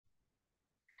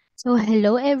So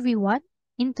hello everyone.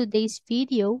 In today's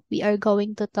video, we are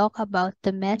going to talk about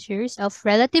the measures of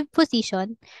relative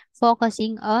position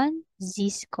focusing on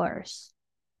z-scores.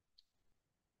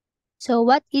 So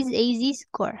what is a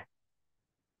z-score?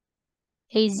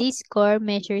 A z-score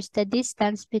measures the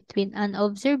distance between an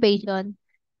observation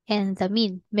and the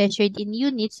mean, measured in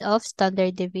units of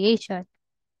standard deviation.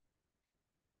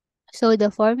 So the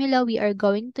formula we are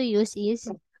going to use is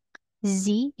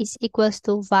z is equals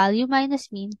to value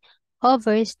minus mean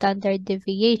over standard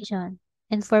deviation.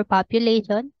 And for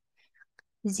population,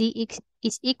 is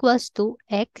equals to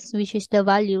x, which is the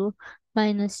value,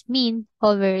 minus mean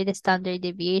over the standard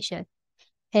deviation.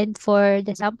 And for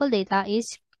the sample data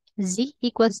is z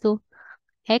equals to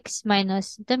x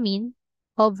minus the mean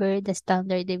over the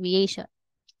standard deviation.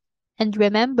 And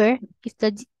remember, if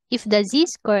the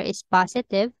z-score is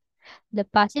positive, the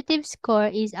positive score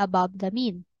is above the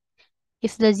mean.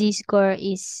 If the z-score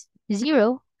is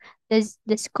 0,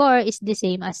 the score is the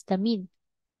same as the mean.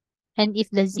 And if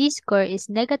the z-score is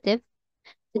negative,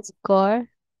 the score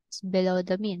is below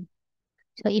the mean.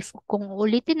 So kung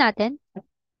ulitin natin,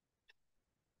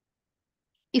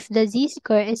 if the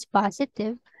z-score is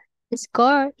positive, the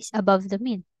score is above the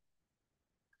mean.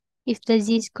 If the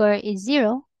z-score is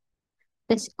 0,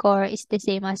 the score is the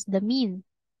same as the mean.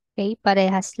 Okay,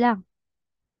 parehas lang.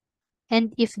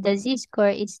 And if the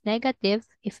z-score is negative,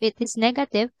 if it is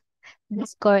negative, the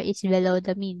score is below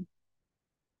the mean.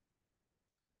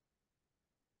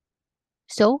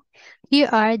 So, here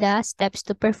are the steps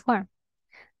to perform.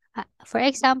 For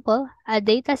example, a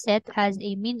dataset has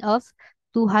a mean of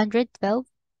 212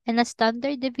 and a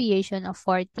standard deviation of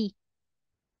 40.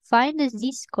 Find the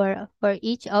z-score for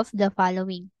each of the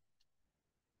following.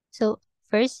 So,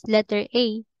 first, letter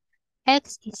A,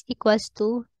 x is equals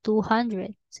to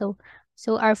 200.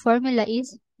 So our formula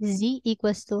is z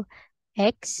equals to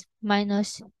x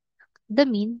minus the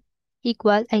mean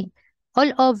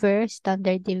all over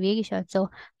standard deviation.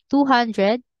 So,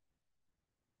 200,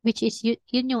 which is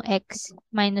yun yung x,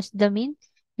 minus the mean,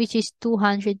 which is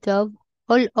 212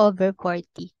 all over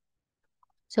 40.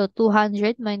 So,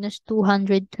 200 minus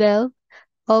 212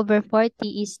 over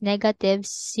 40 is negative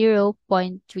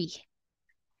 0.3.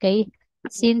 Okay?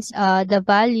 Since the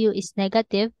value is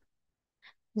negative,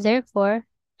 therefore,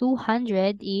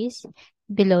 200 is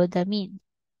below the mean.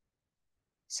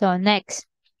 So, next.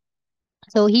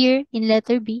 So, here in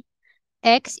letter B,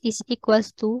 x is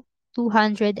equals to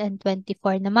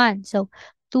 224 naman. So,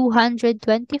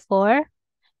 224,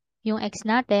 yung x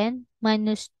natin,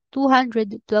 minus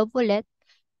 212 ulit,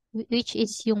 which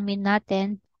is yung mean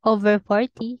natin, over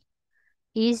 40,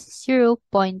 is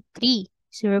 0.3.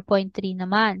 0.3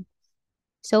 naman.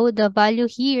 So, the value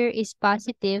here is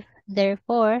positive.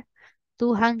 Therefore,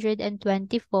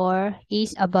 224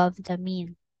 is above the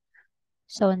mean.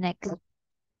 So, next.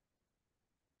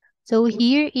 So,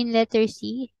 here in letter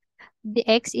C, the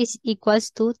x is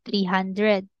equals to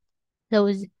 300.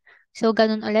 So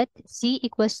ganun ulit. C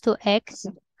equals to x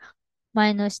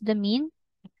minus the mean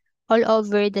all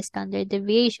over the standard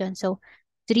deviation. So,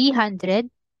 300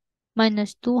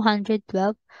 minus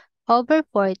 212 over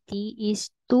 40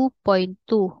 is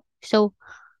 2.2. So,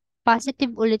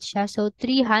 positive ulit siya. So,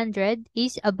 300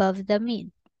 is above the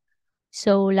mean.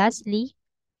 So, lastly,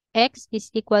 x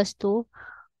is equals to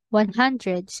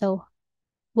 100. So,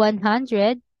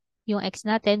 100, yung x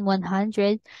natin,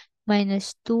 100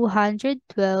 minus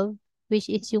 212, which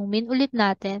is yung mean ulit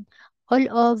natin, all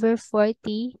over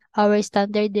 40, our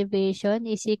standard deviation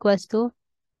is equals to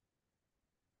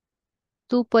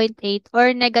 2.8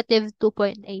 or negative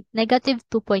 2.8. Negative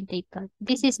 2.8.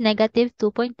 This is negative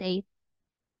 2.8,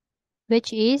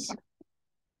 which is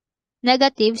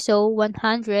negative, so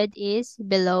 100 is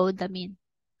below the mean.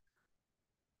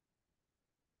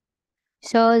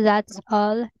 So that's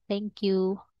all. Thank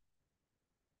you.